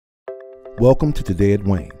Welcome to Today at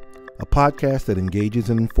Wayne, a podcast that engages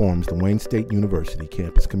and informs the Wayne State University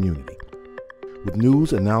campus community. With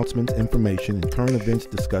news, announcements, information, and current events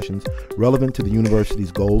discussions relevant to the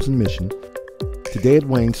university's goals and mission, Today at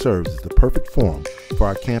Wayne serves as the perfect forum for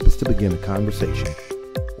our campus to begin a conversation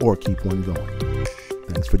or keep one going.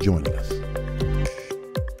 Thanks for joining us.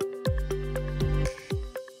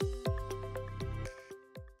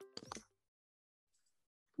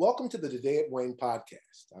 Welcome to the Today at Wayne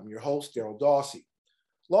podcast. I'm your host, Darrell Dawsey.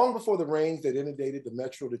 Long before the rains that inundated the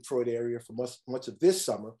metro Detroit area for much of this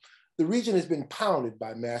summer, the region has been pounded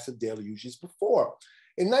by massive deluges before.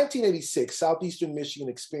 In 1986, southeastern Michigan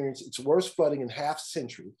experienced its worst flooding in half a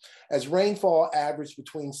century as rainfall averaged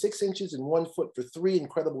between 6 inches and 1 foot for 3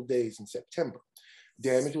 incredible days in September.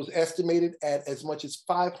 Damage was estimated at as much as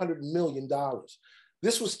 $500 million.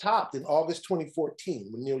 This was topped in August 2014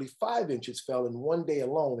 when nearly 5 inches fell in one day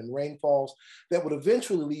alone in rainfalls that would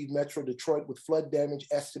eventually leave Metro Detroit with flood damage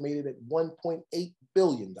estimated at $1.8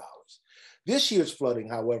 billion. This year's flooding,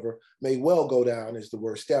 however, may well go down as the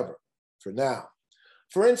worst ever, for now.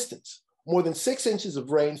 For instance, more than 6 inches of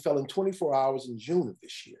rain fell in 24 hours in June of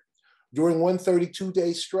this year. During one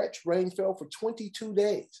 32-day stretch, rain fell for 22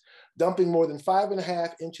 days, dumping more than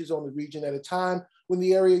 5.5 inches on the region at a time when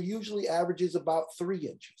the area usually averages about 3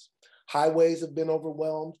 inches. Highways have been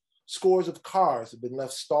overwhelmed. Scores of cars have been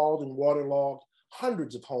left stalled and waterlogged.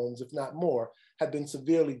 Hundreds of homes, if not more, have been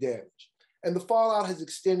severely damaged. And the fallout has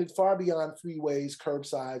extended far beyond freeways,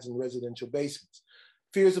 curbsides, and residential basements.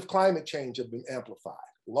 Fears of climate change have been amplified.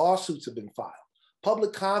 Lawsuits have been filed.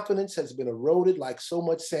 Public confidence has been eroded like so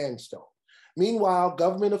much sandstone. Meanwhile,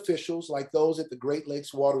 government officials like those at the Great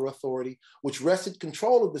Lakes Water Authority, which wrested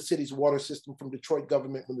control of the city's water system from Detroit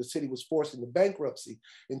government when the city was forced into bankruptcy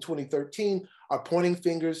in 2013, are pointing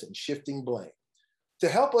fingers and shifting blame. To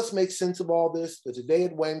help us make sense of all this, the Today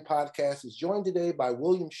at Wayne podcast is joined today by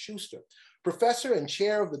William Shuster, professor and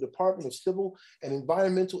chair of the Department of Civil and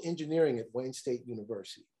Environmental Engineering at Wayne State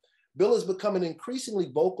University. Bill has become an increasingly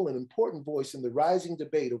vocal and important voice in the rising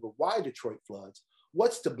debate over why Detroit floods,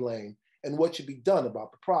 what's to blame, and what should be done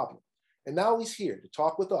about the problem. And now he's here to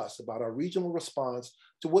talk with us about our regional response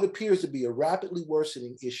to what appears to be a rapidly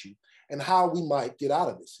worsening issue and how we might get out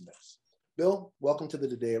of this mess. Bill, welcome to the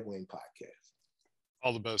Today at Wayne podcast.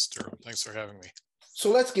 All the best, Darrell. Thanks for having me.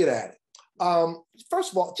 So let's get at it.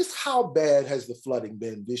 First of all, just how bad has the flooding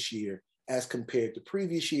been this year as compared to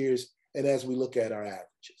previous years and as we look at our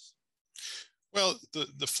averages? Well,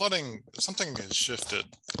 the flooding, something has shifted.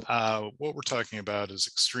 What we're talking about is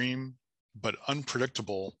extreme but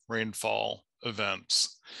unpredictable rainfall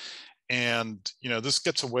events. And, this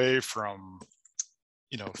gets away from,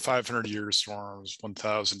 500-year storms,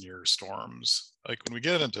 1,000-year storms. Like when we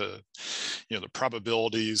get into, the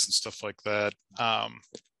probabilities and stuff like that,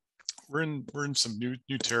 we're in some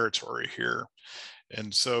new territory here.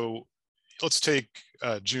 And so let's take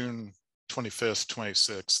June 25th,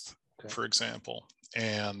 26th, for example.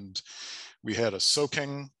 And we had a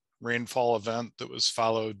soaking rainfall event that was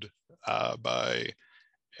followed by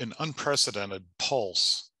an unprecedented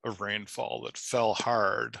pulse of rainfall that fell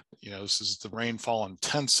hard. This is the rainfall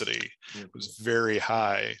intensity was very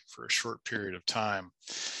high for a short period of time.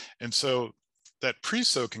 And so that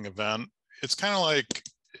pre-soaking event, it's kind of like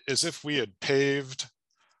as if we had paved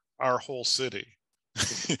our whole city.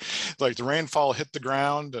 Like the rainfall hit the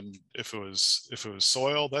ground, and if it was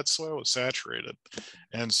soil, that soil was saturated.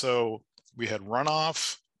 And so we had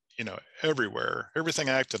runoff, everywhere. Everything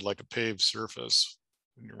acted like a paved surface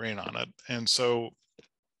when you rain on it. And so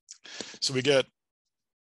we get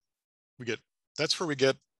that's where we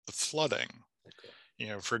get the flooding.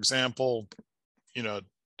 For example,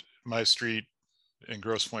 my street in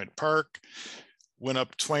Grosse Pointe Park went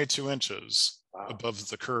up 22 inches. Wow. Above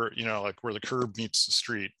the curb, like where the curb meets the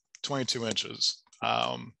street, 22 inches.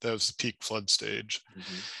 That was the peak flood stage.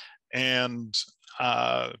 And,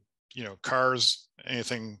 cars,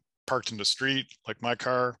 anything parked in the street, like my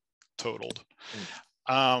car, totaled.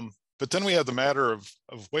 But then we had the matter of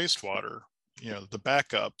wastewater, the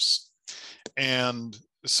backups. And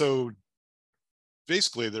so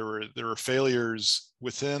basically there were failures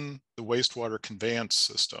within the wastewater conveyance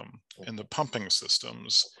system and the pumping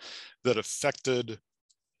systems that affected,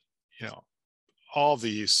 all the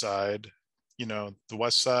east side, the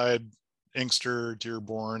west side, Inkster,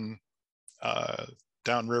 Dearborn,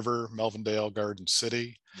 downriver, Melvindale, Garden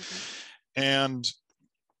City. And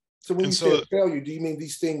so when you say failure, do you mean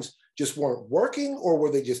these things just weren't working, or were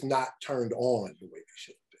they just not turned on the way they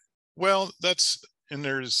should have been? Well, there's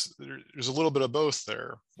a little bit of both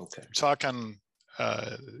there. Okay. We're talking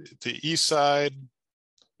the east side,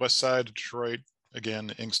 west side of Detroit,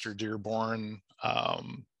 again, Inkster, Dearborn,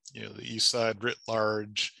 the east side writ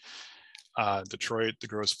large, Detroit, the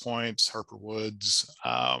Grosse Pointes, Harper Woods,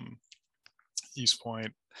 East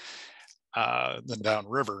Point, then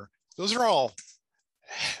downriver. Those are all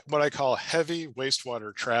what I call heavy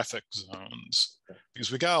wastewater traffic zones,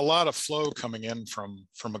 because we got a lot of flow coming in from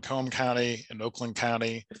Macomb County and Oakland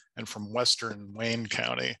County and from western Wayne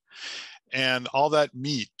County. And all that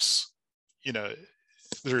meets,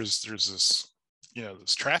 there's this,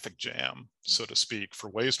 this traffic jam, so to speak, for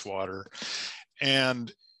wastewater.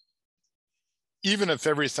 And even if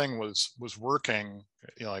everything was working,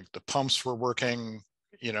 like the pumps were working,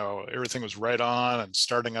 everything was right on and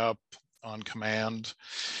starting up on command,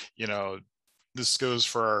 this goes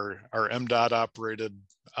for our MDOT operated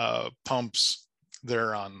pumps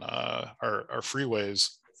there on our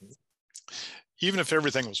freeways. Even if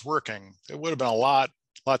everything was working, it would have been a lot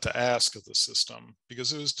to ask of the system,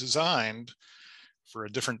 because it was designed for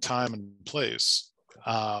a different time and place.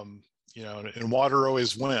 And water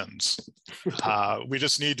always wins. We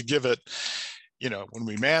just need to give it, when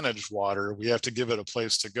we manage water, we have to give it a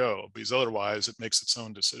place to go, because otherwise it makes its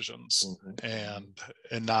own decisions, and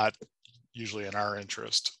not usually in our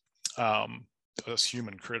interest, us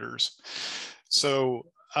human critters. So,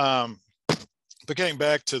 but getting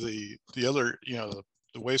back to the other,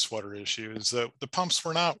 the wastewater issue, is that the pumps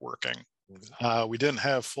were not working. We didn't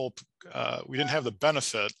have the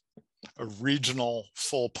benefit of regional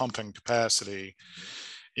full pumping capacity,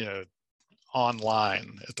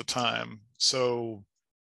 online at the time. So,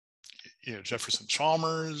 Jefferson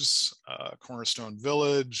Chalmers, Cornerstone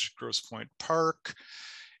Village, Grosse Pointe Park,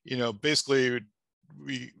 basically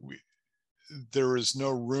there was no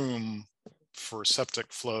room for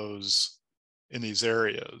septic flows in these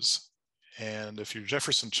areas. And if you're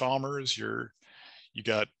Jefferson Chalmers, you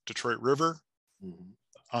got Detroit River.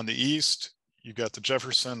 On the east, you got the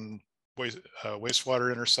Jefferson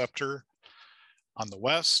wastewater interceptor. On the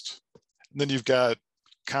west, and then you've got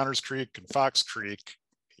Connors Creek and Fox Creek,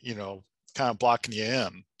 kind of blocking you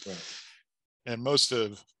in. Right. And most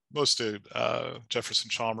of Jefferson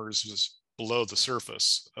Chalmers was below the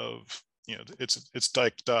surface of, it's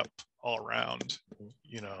diked up all around,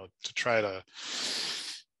 to try to.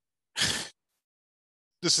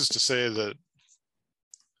 This is to say that,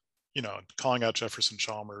 calling out Jefferson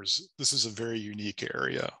Chalmers, this is a very unique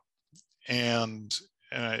area, and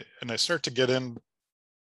I start to get in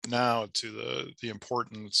now to the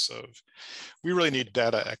importance of, we really need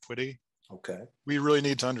data equity. Okay. We really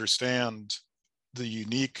need to understand the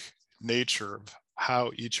unique nature of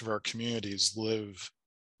how each of our communities live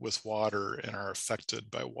with water and are affected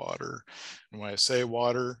by water. And when I say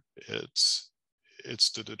water, it's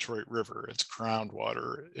the Detroit River, it's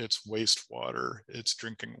groundwater, it's wastewater, it's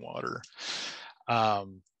drinking water.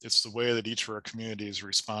 It's the way that each of our communities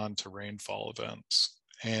respond to rainfall events.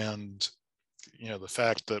 And the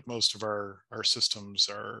fact that most of our systems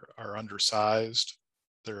are undersized,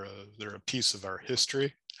 they're a piece of our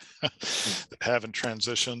history that haven't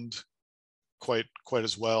transitioned quite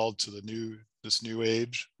as well to this new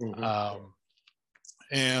age.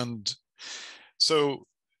 And so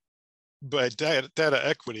by data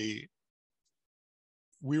equity,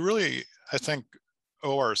 we really, I think,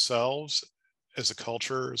 owe ourselves as a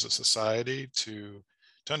culture, as a society, to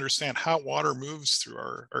understand how water moves through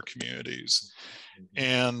our communities.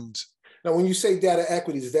 And now, when you say data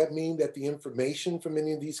equity, does that mean that the information from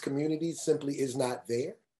any of these communities simply is not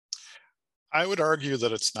there? I would argue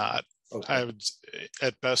that it's not. Okay.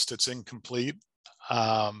 At best, it's incomplete.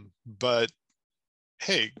 But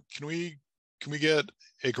hey, can we get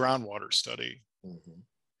a groundwater study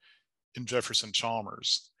in Jefferson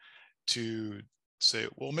Chalmers to say,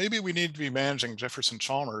 well, maybe we need to be managing Jefferson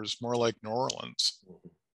Chalmers more like New Orleans.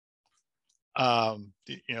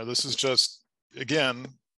 This is just, again,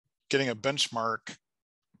 getting a benchmark,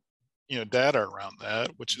 data around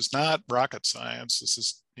that, which is not rocket science. This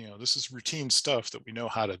is routine stuff that we know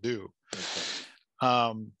how to do.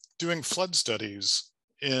 Okay. Doing flood studies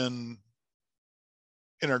in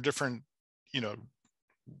our different,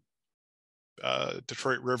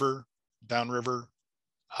 Detroit River, downriver,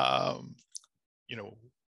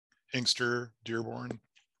 Inkster, Dearborn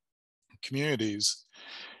communities,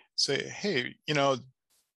 say, hey,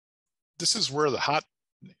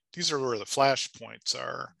 these are where the flash points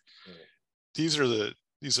are. Right. These are the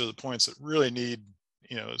points that really need,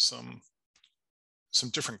 some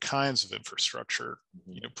different kinds of infrastructure,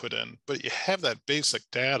 put in. But you have that basic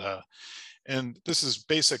data, and this is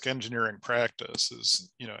basic engineering practice,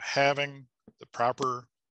 is, having the proper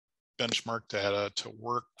benchmark data to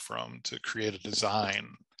work from to create a design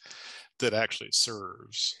that actually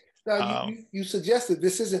serves. Now, you suggested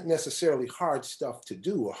this isn't necessarily hard stuff to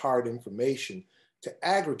do or hard information to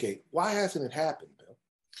aggregate. Why hasn't it happened, Bill?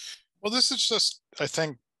 Well, this is just, I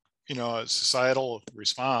think, a societal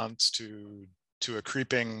response to a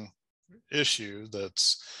creeping issue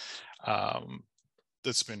that's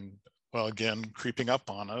been, well, again, creeping up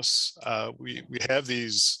on us. We have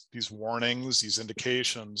these warnings, these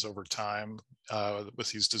indications over time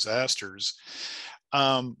with these disasters.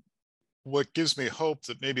 What gives me hope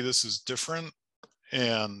that maybe this is different,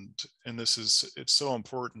 and it's so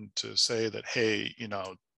important to say that, hey,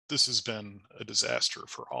 this has been a disaster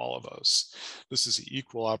for all of us. This is an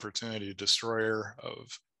equal opportunity destroyer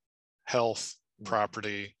of health,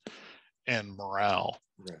 property, and morale.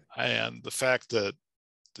 Right. And the fact that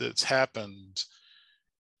it's happened,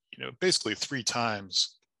 basically 3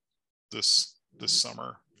 times this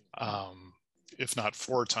summer, if not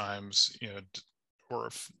 4 times,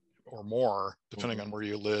 or more, depending on where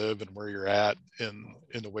you live and where you're at in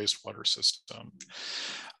the wastewater system.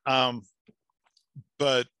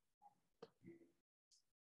 But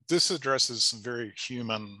this addresses some very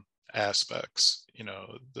human aspects,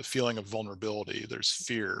 the feeling of vulnerability. There's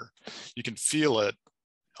fear. You can feel it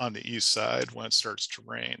on the east side when it starts to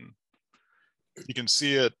rain. You can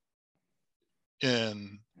see it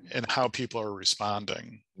in how people are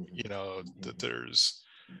responding, that there's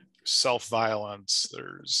self-violence,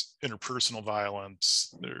 there's interpersonal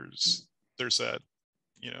violence, there's that,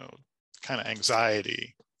 kind of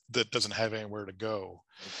anxiety that doesn't have anywhere to go.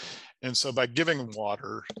 And so by giving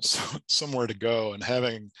water somewhere to go and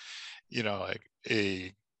having, like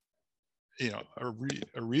a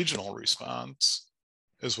regional response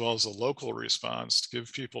as well as a local response to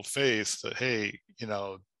give people faith that, hey,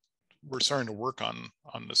 we're starting to work on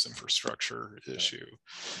this infrastructure issue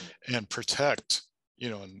and protect,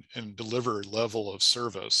 and deliver a level of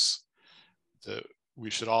service that we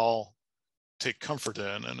should all take comfort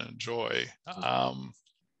in and enjoy.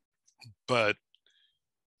 But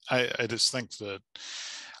I just think that,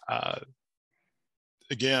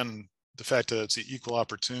 again, the fact that it's an equal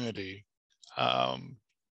opportunity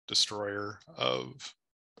destroyer of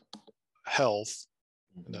health,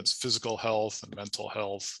 and that's physical health and mental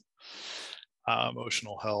health,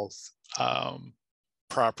 emotional health,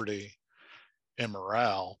 property, and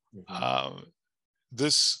morale.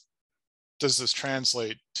 Does this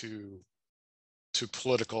translate to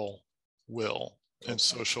political will and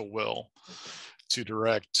social will to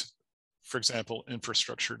direct, for example,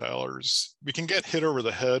 infrastructure dollars? We can get hit over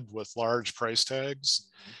the head with large price tags,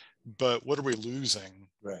 but what are we losing?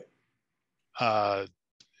 Right.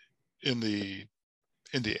 In the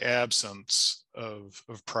absence of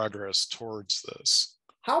progress towards this.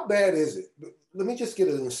 How bad is it? Let me just get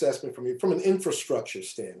an assessment from you from an infrastructure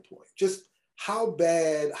standpoint. Just how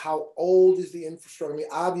bad, how old is the infrastructure? I mean,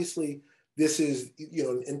 obviously, this is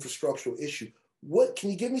an infrastructural issue. What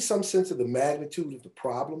can you give me some sense of the magnitude of the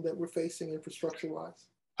problem that we're facing infrastructure-wise?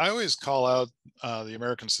 I always call out the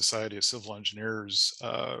American Society of Civil Engineers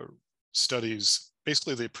studies.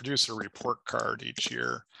 Basically, they produce a report card each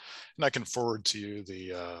year, and I can forward to you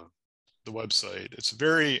the website. It's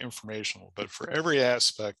very informational, but for every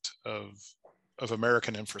aspect of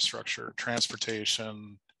American infrastructure,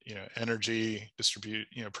 transportation, energy,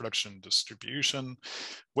 production, distribution,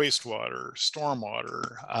 wastewater,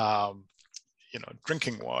 stormwater,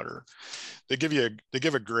 drinking water, they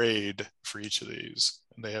give a grade for each of these,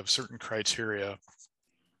 and they have certain criteria.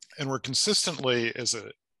 And we're consistently as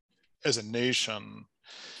a nation,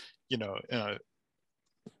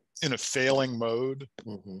 in a failing mode,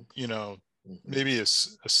 maybe a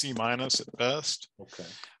C- at best. Okay.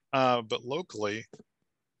 But locally,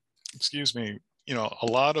 a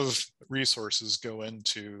lot of resources go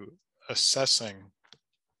into assessing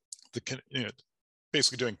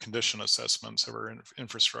basically doing condition assessments of our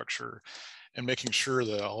infrastructure and making sure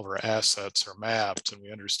that all of our assets are mapped and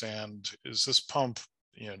we understand, is this pump,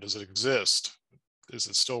 does it exist? Is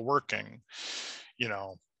it still working?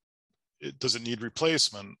 Does it need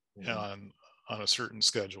replacement on a certain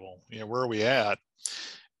schedule? Where are we at?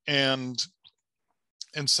 And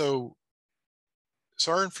so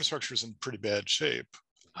our infrastructure is in pretty bad shape.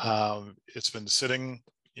 It's been sitting,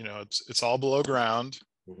 it's all below ground.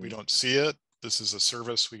 We don't see it. This is a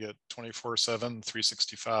service we get 24/7,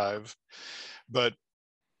 365. But,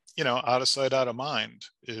 out of sight, out of mind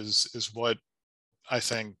is what I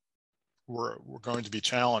think we're going to be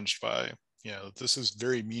challenged by. This is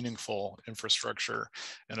very meaningful infrastructure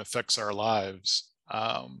and affects our lives.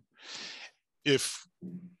 If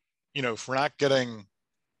we're not getting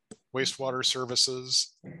wastewater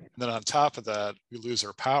services, and then on top of that, we lose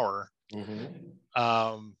our power.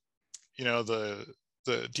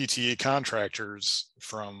 the DTE contractors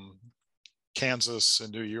from Kansas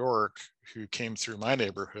and New York who came through my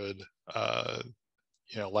neighborhood,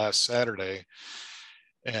 last Saturday,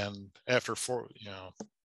 and after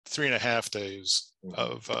 3.5 days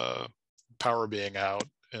of power being out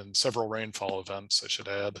and several rainfall events, I should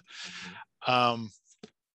add,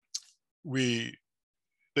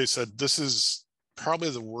 they said this is probably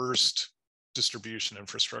the worst distribution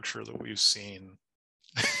infrastructure that we've seen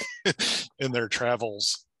in their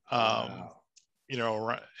travels. Wow.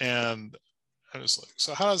 And I was like,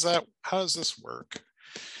 so how does this work?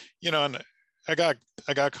 And I got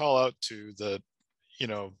a call out to the,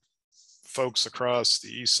 folks across the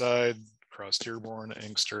east side, across Dearborn,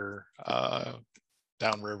 Inkster,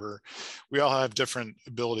 downriver. We all have different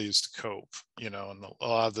abilities to cope, and a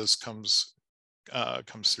lot of this comes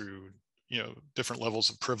through, different levels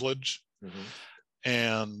of privilege.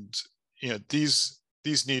 And,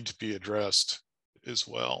 these need to be addressed as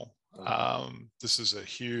well. This is a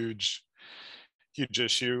huge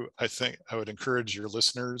issue. I think I would encourage your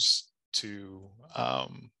listeners to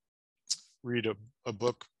read a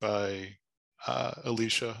book by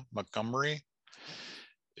Alicia Montgomery.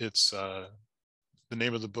 It's the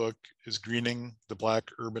name of the book is Greening the Black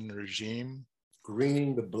Urban Regime.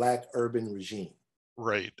 Greening the Black Urban Regime.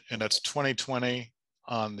 Right. And that's 2020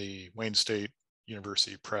 on the Wayne State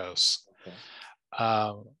University Press. Okay.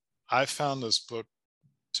 I found this book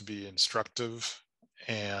to be instructive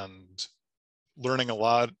and learning a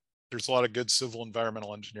lot. There's a lot of good civil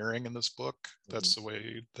environmental engineering in this book. That's the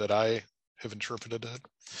way that I have interpreted it.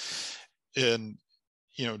 In,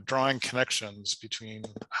 drawing connections between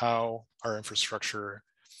how our infrastructure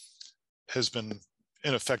has been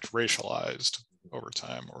in effect racialized over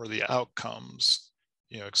time, or the outcomes,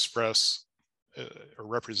 express or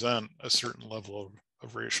represent a certain level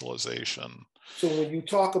of racialization. So when you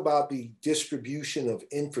talk about the distribution of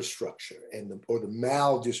infrastructure or the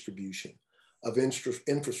maldistribution of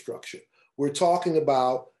infrastructure, we're talking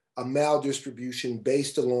about a maldistribution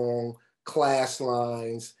based along class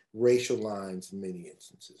lines, racial lines in many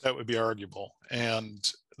instances. That would be arguable.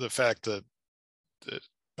 And the fact that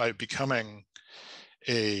by becoming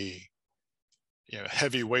a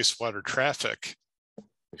heavy wastewater traffic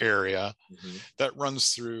area that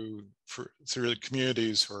runs through the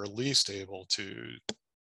communities who are least able to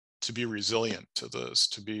be resilient to this,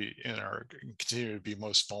 to be continue to be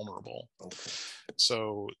most vulnerable. Okay.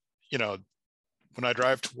 So, when I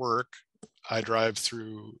drive to work, I drive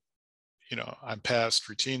through, I'm passed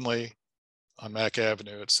routinely on Mack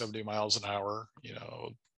Avenue at 70 miles an hour.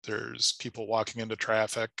 There's people walking into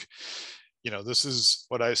traffic. This is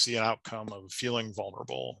what I see an outcome of feeling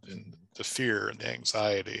vulnerable, and the fear and the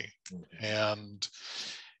anxiety. And,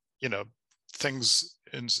 things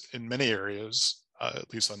in many areas,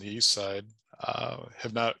 at least on the east side,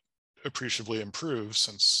 have not appreciably improved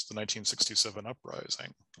since the 1967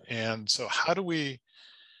 uprising. And so how are we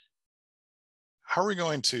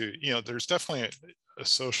going to, there's definitely a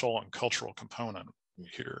social and cultural component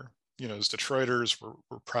here. As Detroiters,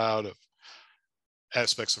 we're proud of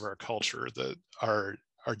aspects of our culture that are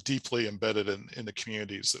deeply embedded in the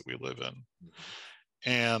communities that we live in.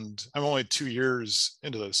 And I'm only 2 years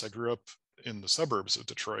into this. I grew up in the suburbs of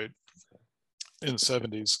Detroit in the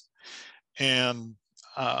 70s. And,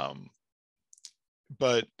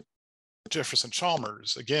 but Jefferson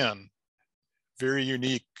Chalmers, again, very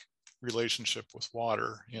unique relationship with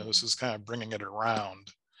water. This is kind of bringing it around.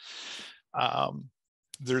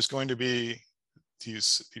 There's going to be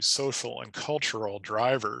these social and cultural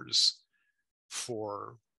drivers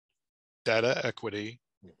for data equity,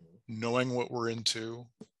 knowing what we're into,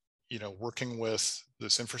 working with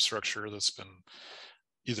this infrastructure that's been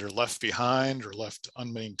either left behind or left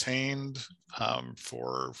unmaintained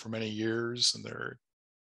for many years, and their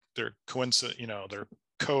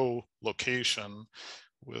co-location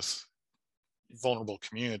with vulnerable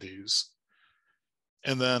communities.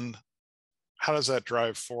 And then how does that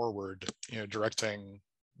drive forward, directing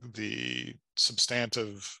the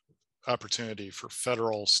substantive opportunity for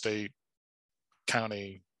federal, state,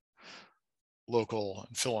 county, local,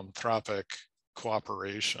 and philanthropic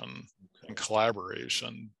cooperation and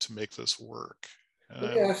collaboration to make this work?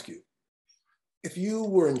 Let me ask you, if you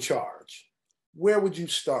were in charge, where would you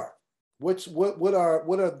start? What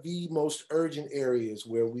are the most urgent areas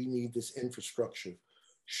where we need this infrastructure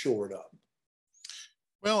shored up?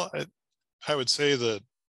 Well, I would say that,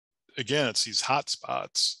 again, it's these hot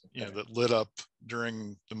spots, that lit up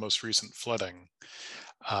during the most recent flooding.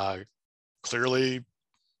 Clearly,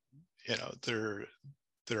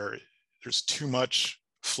 there's too much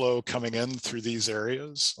flow coming in through these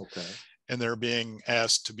areas. Okay. And they're being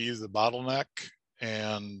asked to be the bottleneck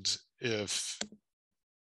And if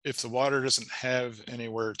the water doesn't have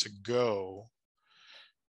anywhere to go,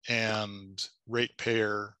 and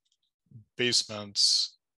ratepayer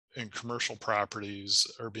basements and commercial properties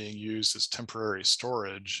are being used as temporary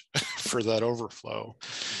storage for that overflow,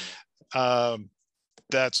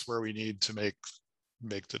 that's where we need to make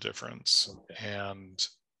the difference. Okay. And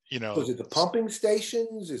so is it the pumping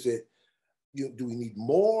stations? Is it, do we need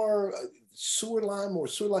more sewer line,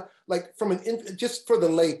 like from just for the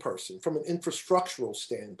layperson, from an infrastructural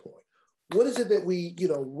standpoint? What is it that we,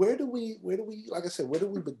 where do we, like I said, where do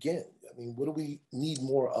we begin? I mean, what do we need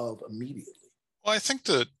more of immediately? Well, I think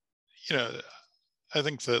that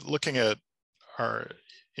looking at our,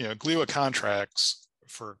 GLEWA contracts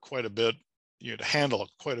for quite a bit, to handle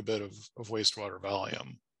quite a bit of wastewater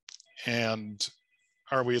volume. And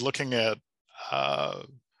are we looking at the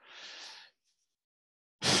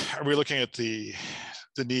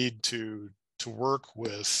need to work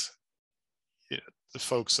with the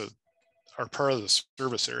folks that are part of the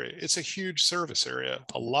service area? It's a huge service area.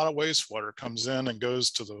 A lot of wastewater comes in and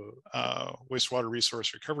goes to the wastewater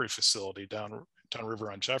resource recovery facility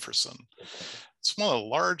downriver on Jefferson. It's one of the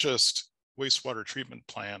largest wastewater treatment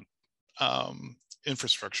plant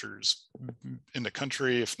infrastructures in the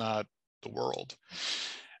country, if not the world.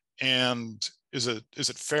 And is it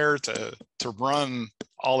fair to run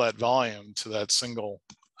all that volume to that single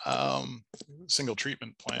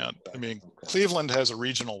treatment plant? I mean, Cleveland has a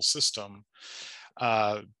regional system,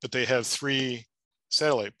 but they have 3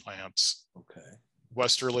 satellite plants: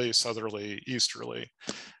 westerly, southerly, easterly.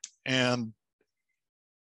 And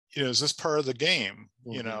is this part of the game?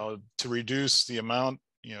 To reduce the amount,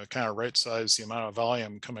 kind of right size the amount of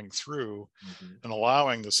volume coming through, and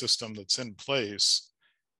allowing the system that's in place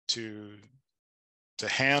to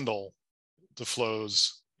handle the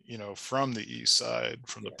flows, from the east side,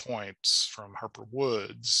 from the points, from Harper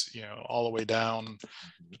Woods, all the way down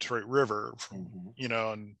Detroit River, from,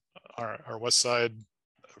 and our west side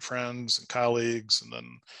friends and colleagues, and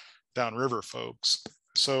then downriver folks.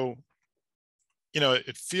 So,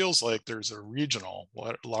 it feels like there's a regional,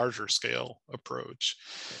 larger scale approach,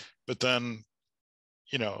 but then,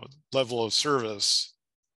 level of service,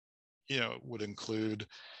 would include,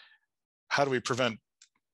 how do we prevent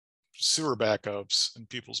sewer backups in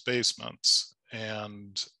people's basements?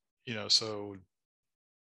 And, so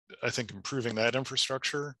I think improving that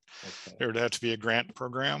infrastructure, there would have to be a grant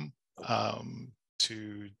program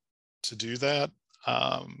to do that.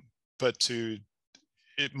 But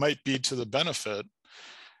it might be to the benefit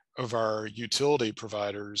of our utility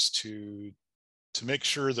providers to make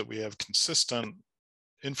sure that we have consistent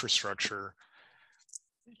infrastructure,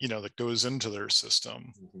 that goes into their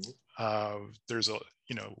system. There's a,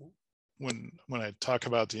 when I talk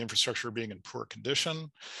about the infrastructure being in poor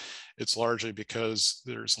condition, it's largely because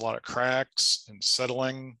there's a lot of cracks and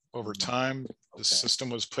settling over time. The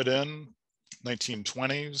system was put in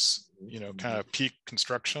 1920s, kind of peak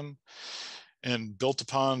construction, and built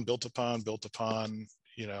upon.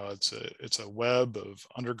 It's a web of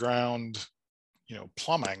underground,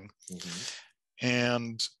 plumbing.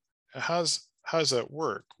 And how does that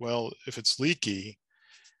work? Well, if it's leaky,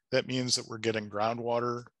 that means that we're getting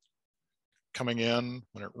groundwater coming in.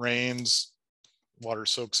 When it rains, water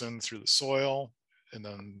soaks in through the soil and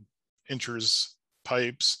then enters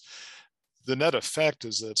pipes. The net effect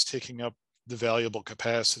is that it's taking up the valuable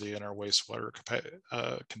capacity in our wastewater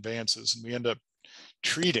conveyances, and we end up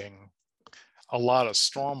treating a lot of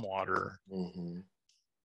stormwater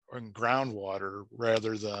and groundwater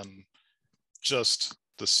rather than just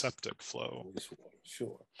the septic flow.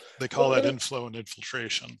 Sure. They call that inflow and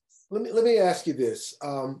infiltration. Let me ask you this.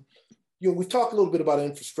 We've talked a little bit about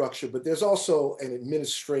infrastructure, but there's also an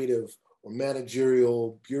administrative or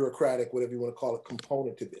managerial, bureaucratic, whatever you want to call it,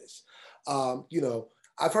 component to this.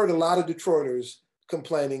 I've heard a lot of Detroiters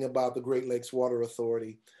complaining about the Great Lakes Water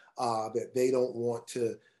Authority, that they don't want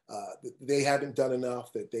to, they haven't done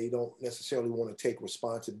enough, that they don't necessarily want to take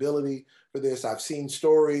responsibility for this. I've seen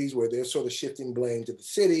stories where they're sort of shifting blame to the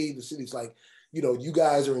city. The city's like, you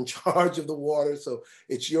guys are in charge of the water, so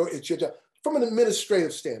it's your job. From an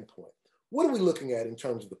administrative standpoint, what are we looking at in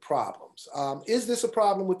terms of the problems? Is this a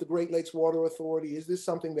problem with the Great Lakes Water Authority? Is this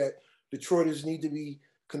something that Detroiters need to be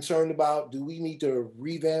concerned about? Do we need to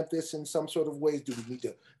revamp this in some sort of ways? Do we need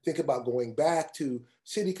to think about going back to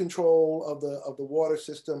city control of the water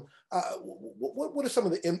system? What are some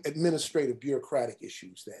of the administrative bureaucratic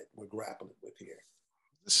issues that we're grappling with here?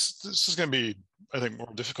 This is going to be, I think,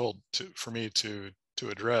 more difficult for me to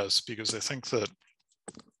address, because I think that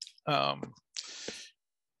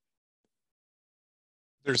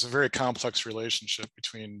there's a very complex relationship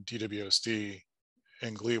between DWSD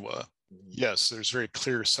in GLEWA, yes, there's very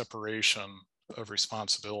clear separation of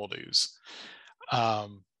responsibilities.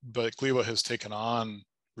 But GLEWA has taken on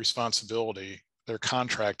responsibility. They're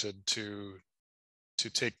contracted to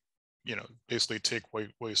take, basically take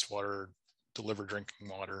wastewater, deliver drinking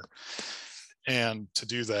water, and to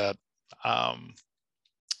do that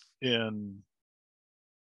in,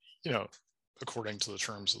 according to the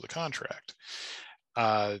terms of the contract.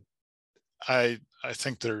 I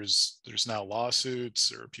think there's now lawsuits,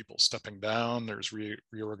 there are people stepping down, there's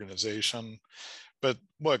reorganization, but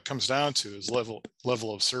what it comes down to is level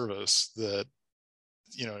of service that,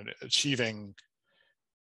 achieving,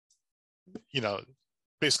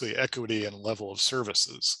 basically equity and level of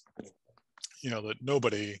services, that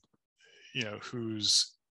nobody,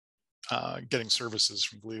 who's getting services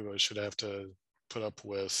from GLEWA should have to put up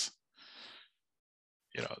with,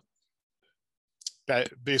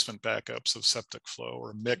 basement backups of septic flow,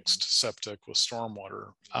 or mixed septic with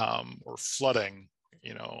stormwater, or flooding,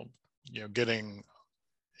 getting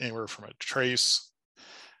anywhere from a trace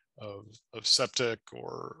of septic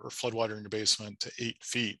or floodwater in your basement to 8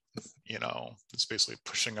 feet. It's basically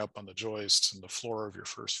pushing up on the joists and the floor of your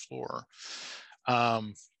first floor.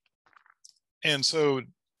 And so,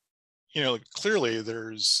 clearly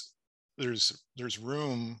there's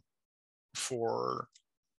room for,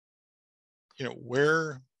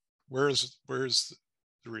 where's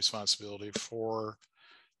the responsibility for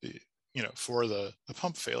the, for the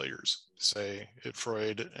pump failures, say at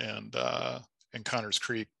Freud and Connors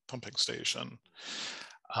Creek pumping station.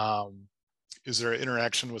 Is there an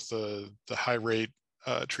interaction with the high rate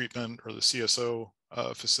treatment or the CSO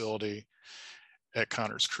facility at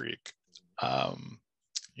Connors Creek?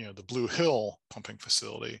 The Blue Hill pumping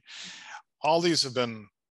facility. All these have been,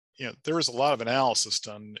 there was a lot of analysis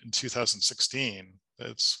done in 2016.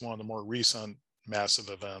 It's one of the more recent massive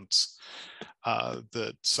events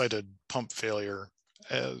that cited pump failure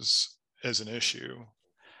as an issue.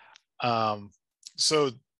 So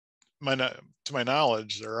to my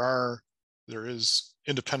knowledge, there is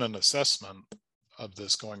independent assessment of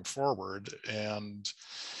this going forward, and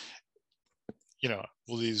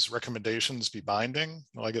will these recommendations be binding?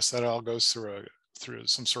 Well, I guess that all goes through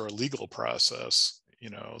some sort of legal process,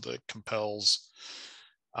 that compels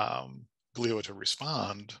GLEWA to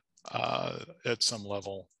respond at some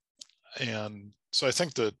level. And so I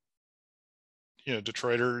think that,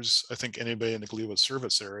 Detroiters, I think anybody in the GLEWA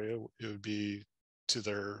service area, it would be to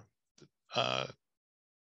their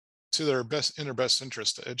best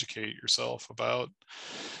interest to educate yourself about,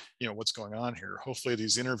 what's going on here. Hopefully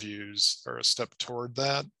these interviews are a step toward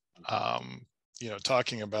that.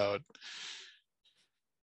 Talking about,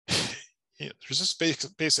 there's just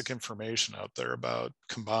basic information out there about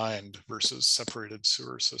combined versus separated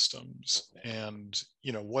sewer systems, and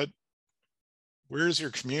where's your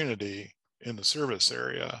community in the service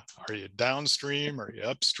area? Are you downstream? Are you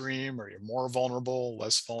upstream? Are you more vulnerable,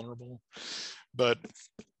 less vulnerable? But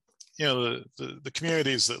the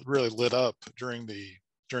communities that really lit up during the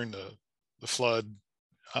flood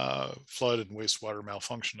and wastewater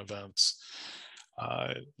malfunction events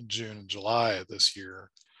in June and July of this year,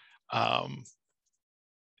 we're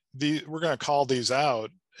going to call these out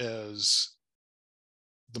as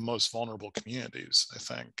the most vulnerable communities, I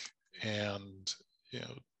think. And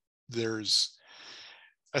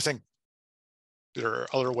I think there are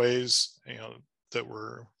other ways that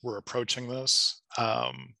we're approaching this.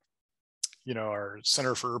 Our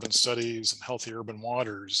Center for Urban Studies and Healthy Urban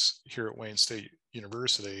Waters here at Wayne State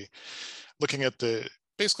University, looking at the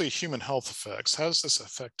basically human health effects. How's this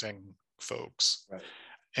affecting folks? Right.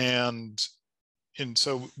 And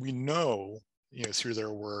so we know, through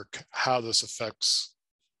their work, how this affects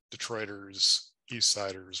Detroiters, East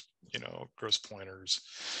Siders, Grosse Pointers,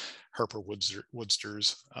 Harper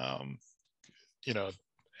Woodsters,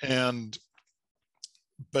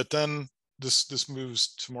 but then this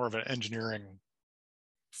moves to more of an engineering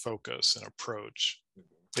focus and approach.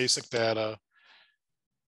 Basic data,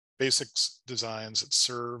 basic designs that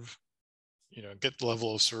serve, get the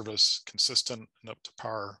level of service consistent and up to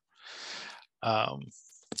par. I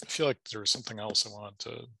feel like there was something else I wanted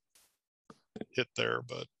to hit there,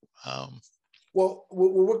 but well,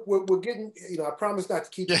 we're getting, I promise not to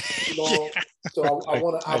keep you too long. Yeah. So I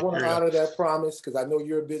want to honor that promise, because I know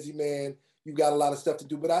you're a busy man. You've got a lot of stuff to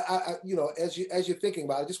do. But I as you're thinking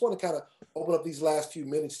about it, I just want to kind of open up these last few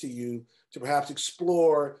minutes to you to perhaps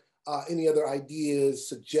explore any other ideas,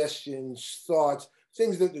 suggestions, thoughts,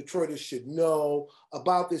 things that Detroiters should know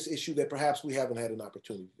about this issue that perhaps we haven't had an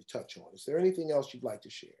opportunity to touch on. Is there anything else you'd like to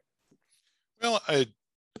share? Well,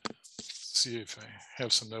 see if I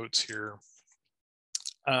have some notes here.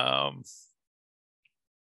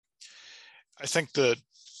 I think that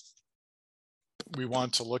we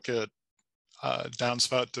want to look at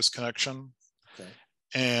downspout disconnection, okay,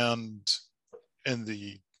 and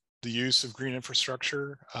the use of green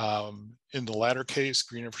infrastructure. In the latter case,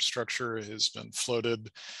 green infrastructure has been floated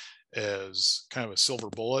as kind of a silver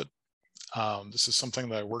bullet. This is something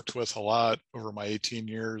that I worked with a lot over my 18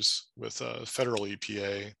 years with federal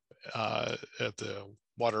EPA at the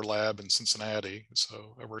water lab in Cincinnati.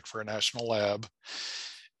 So I worked for a national lab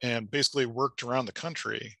and basically worked around the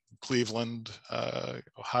country: Cleveland,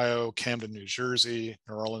 Ohio, Camden, New Jersey,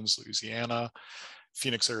 New Orleans, Louisiana,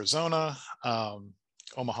 Phoenix, Arizona,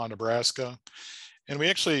 Omaha, Nebraska. And we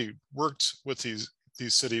actually worked with these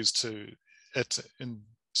cities to, in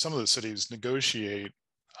some of the cities, negotiate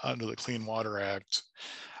under the Clean Water Act.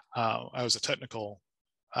 I was a technical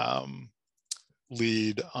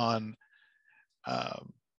lead on,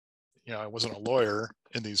 I wasn't a lawyer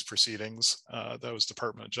in these proceedings. That was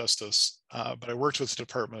Department of Justice. But I worked with the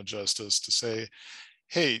Department of Justice to say,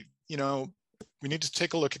 hey, we need to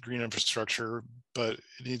take a look at green infrastructure, but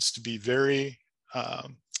it needs to be very,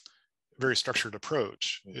 very structured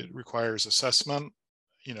approach. It requires assessment,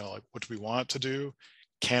 like what do we want to do?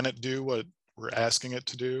 Can it do what we're asking it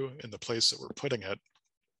to do in the place that we're putting it?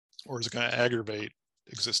 Or is it going to aggravate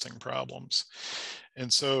existing problems?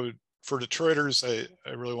 And so for Detroiters,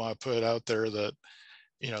 I really want to put it out there that,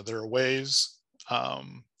 there are ways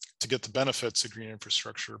to get the benefits of green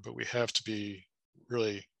infrastructure, but we have to be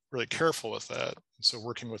really, really careful with that. So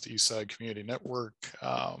working with the East Side Community Network,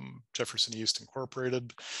 Jefferson East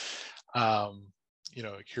Incorporated,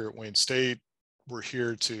 here at Wayne State, we're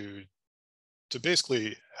here to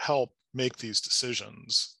basically help make these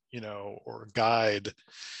decisions, or guide.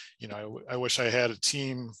 I wish I had a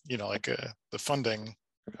team, like the funding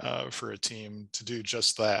for a team to do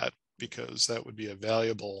just that, because that would be a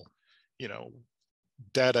valuable,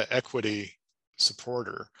 data equity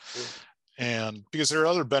supporter. Sure. And because there are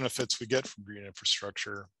other benefits we get from green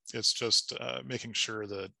infrastructure, it's just making sure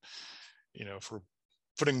that, if we're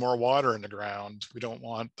putting more water in the ground, we don't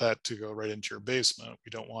want that to go right into your basement. We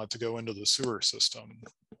don't want it to go into the sewer system.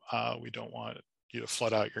 We don't want you to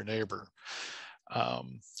flood out your neighbor.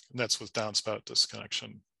 And that's with downspout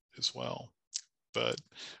disconnection as well. But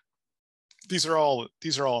these are all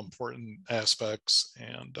important aspects,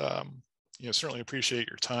 and certainly appreciate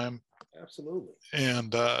your time. Absolutely.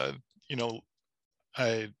 And I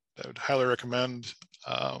would highly recommend.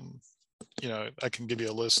 I can give you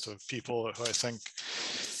a list of people who I think,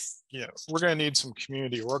 we're going to need some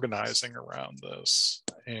community organizing around this.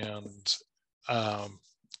 And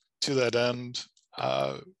to that end,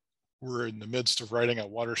 we're in the midst of writing a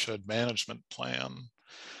watershed management plan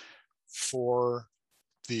for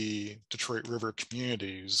the Detroit River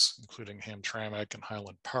communities, including Hamtramck and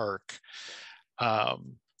Highland Park,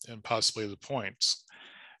 and possibly the Points.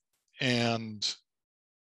 And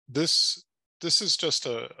this is just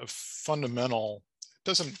a fundamental,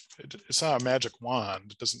 it's not a magic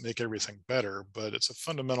wand, it doesn't make everything better, but it's a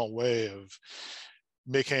fundamental way of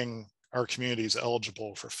making our communities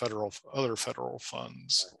eligible for other federal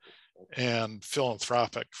funds and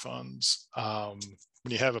philanthropic funds.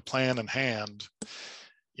 When you have a plan in hand,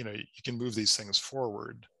 you can move these things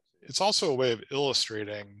forward. It's also a way of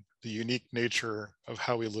illustrating the unique nature of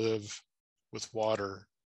how we live with water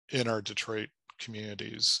in our Detroit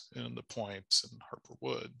communities, in the Points and Harper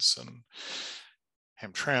Woods and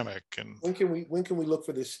Hamtramck. And when can we look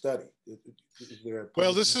for this study? Is there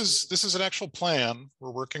well, this is an actual plan. We're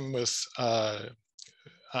working with Dr.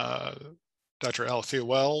 Alethea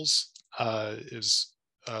Wells is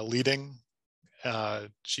leading.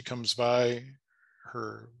 She comes by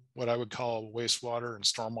her what I would call wastewater and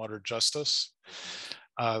stormwater justice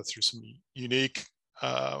through some unique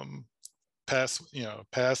path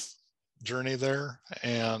journey there,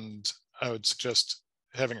 and I would suggest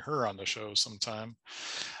having her on the show sometime.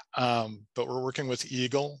 But we're working with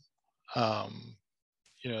Eagle,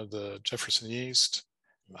 the Jefferson East,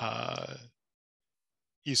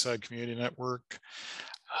 East Side Community Network.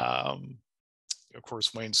 Of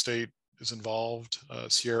course, Wayne State is involved,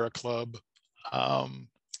 Sierra Club,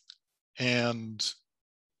 and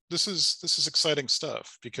this is exciting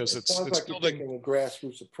stuff, because it sounds like building, you're taking a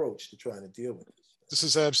grassroots approach to trying to deal with this. This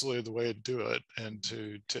is absolutely the way to do it, and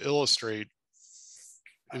to illustrate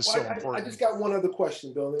is so important. I just got one other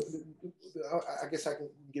question, Bill. I guess I can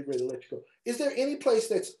get ready to let you go. Is there any place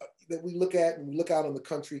that we look at and we look out in the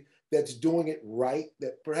country that's doing it right,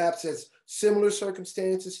 that perhaps has similar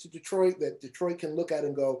circumstances to Detroit, that Detroit can look at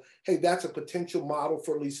and go, hey, that's a potential model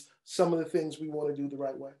for at least some of the things we want to do the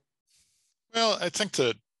right way? Well, I think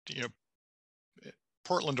that,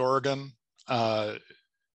 Portland, Oregon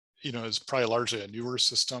is probably largely a newer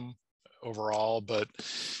system overall, but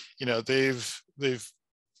they've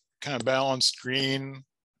kind of balanced green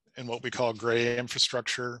and what we call gray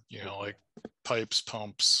infrastructure. Like pipes,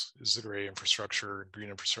 pumps is the gray infrastructure, green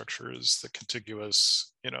infrastructure is the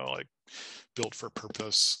contiguous, like built for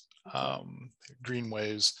purpose,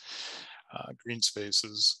 greenways, green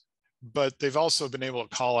spaces. But they've also been able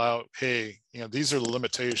to call out, hey, these are the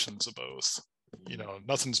limitations of both.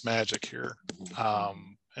 Nothing's magic here.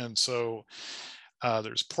 And so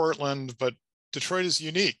there's Portland, but Detroit is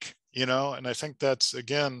unique, and I think that's,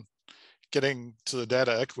 again, getting to the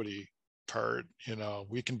data equity part.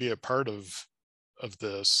 We can be a part of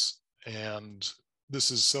this, and this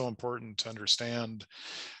is so important to understand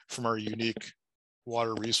from our unique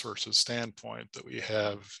water resources standpoint, that we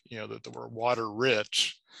have, that we're water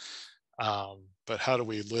rich, but how do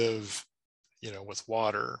we live with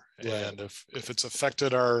water? Right. And if it's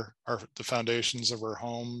affected the foundations of our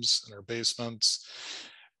homes and our basements,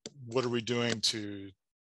 what are we doing to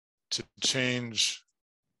change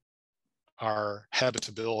our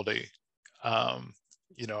habitability?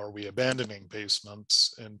 Are we abandoning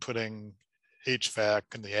basements and putting HVAC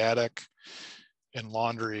in the attic and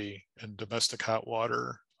laundry and domestic hot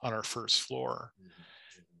water on our first floor?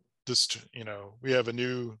 This, we have a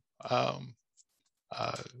new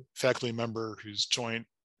faculty member who's joint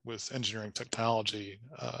with engineering technology,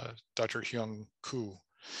 Dr. Hyung Koo,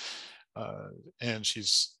 and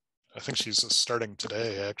I think she's starting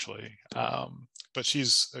today, actually, but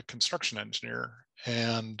she's a construction engineer.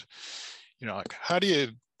 And like, how do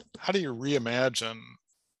you reimagine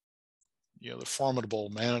the formidable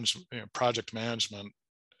management, project management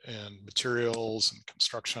and materials and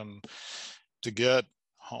construction to get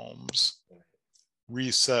homes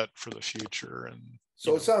reset for the future? And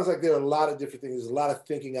so it sounds like there are a lot of different things. There's a lot of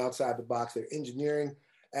thinking outside the box. There are engineering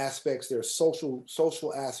aspects, there are social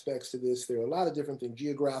aspects to this. There are a lot of different things,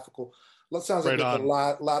 geographical. It sounds like there's a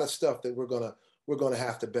lot of stuff that we're gonna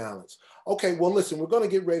have to balance. Okay, well, listen, we're gonna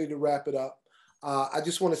get ready to wrap it up. I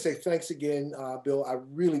just want to say thanks again, Bill. I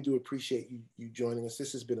really do appreciate you joining us.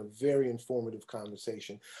 This has been a very informative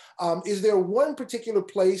conversation. Is there one particular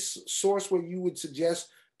source where you would suggest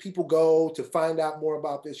people go to find out more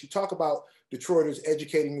about this? You talk about Detroiters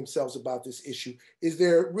educating themselves about this issue. Is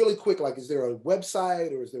there, really quick, is there a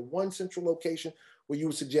website or is there one central location where you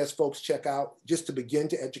would suggest folks check out just to begin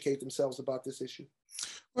to educate themselves about this issue?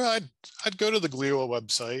 Well, I'd go to the GLEWA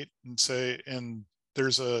website and say, and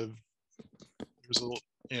there's a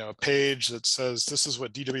page that says, this is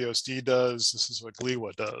what DWSD does, this is what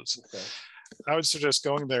GLEWA does. Okay. I would suggest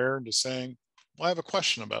going there and just saying, well, I have a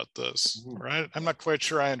question about this, right? I'm not quite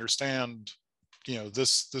sure I understand,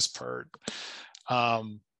 this part.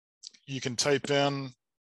 You can type in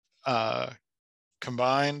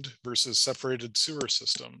combined versus separated sewer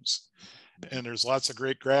systems. And there's lots of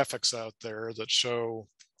great graphics out there that show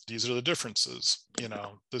these are the differences,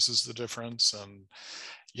 this is the difference. And,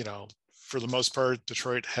 for the most part,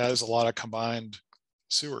 Detroit has a lot of combined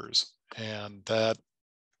sewers, and that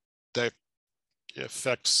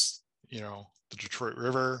affects, the Detroit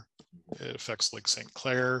River. It affects Lake St.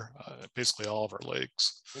 Clair, basically all of our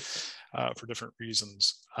lakes, for different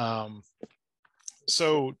reasons.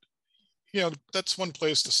 So, that's one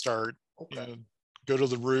place to start. Okay. Go to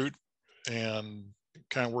the root and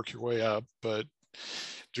kind of work your way up. But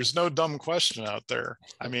there's no dumb question out there.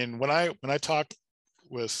 I mean, when I talk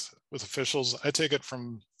with officials, I take it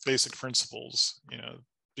from basic principles,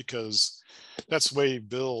 because that's the way you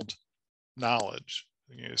build knowledge.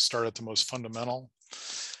 You start at the most fundamental,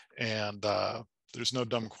 and there's no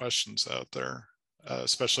dumb questions out there,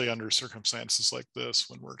 especially under circumstances like this,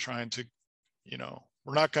 when we're trying to,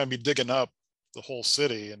 we're not going to be digging up the whole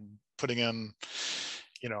city and putting in,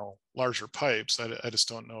 larger pipes. I just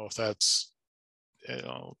don't know if that's,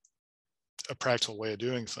 a practical way of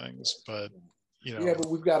doing things, but yeah, but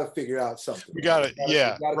we've got to figure out something. We got to,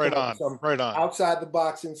 right on. Outside the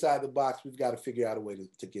box, inside the box, we've got to figure out a way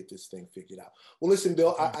to get this thing figured out. Well, listen,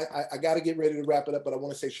 Bill, I got to get ready to wrap it up, but I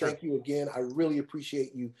want to say thank you again. I really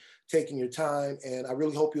appreciate you taking your time, and I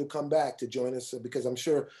really hope you'll come back to join us, because I'm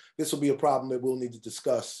sure this will be a problem that we'll need to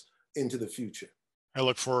discuss into the future. I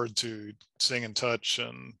look forward to staying in touch,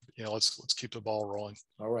 and let's keep the ball rolling.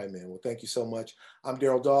 All right, man. Well, thank you so much. I'm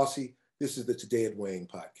Darrell Dawsey. This is the Today at Wayne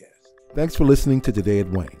podcast. Thanks for listening to Today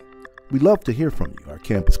at Wayne. We'd love to hear from you, our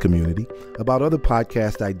campus community, about other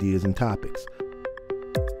podcast ideas and topics.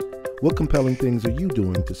 What compelling things are you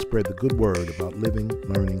doing to spread the good word about living,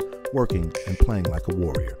 learning, working, and playing like a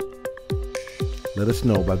warrior? Let us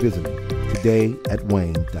know by visiting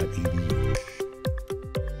todayatwayne.edu.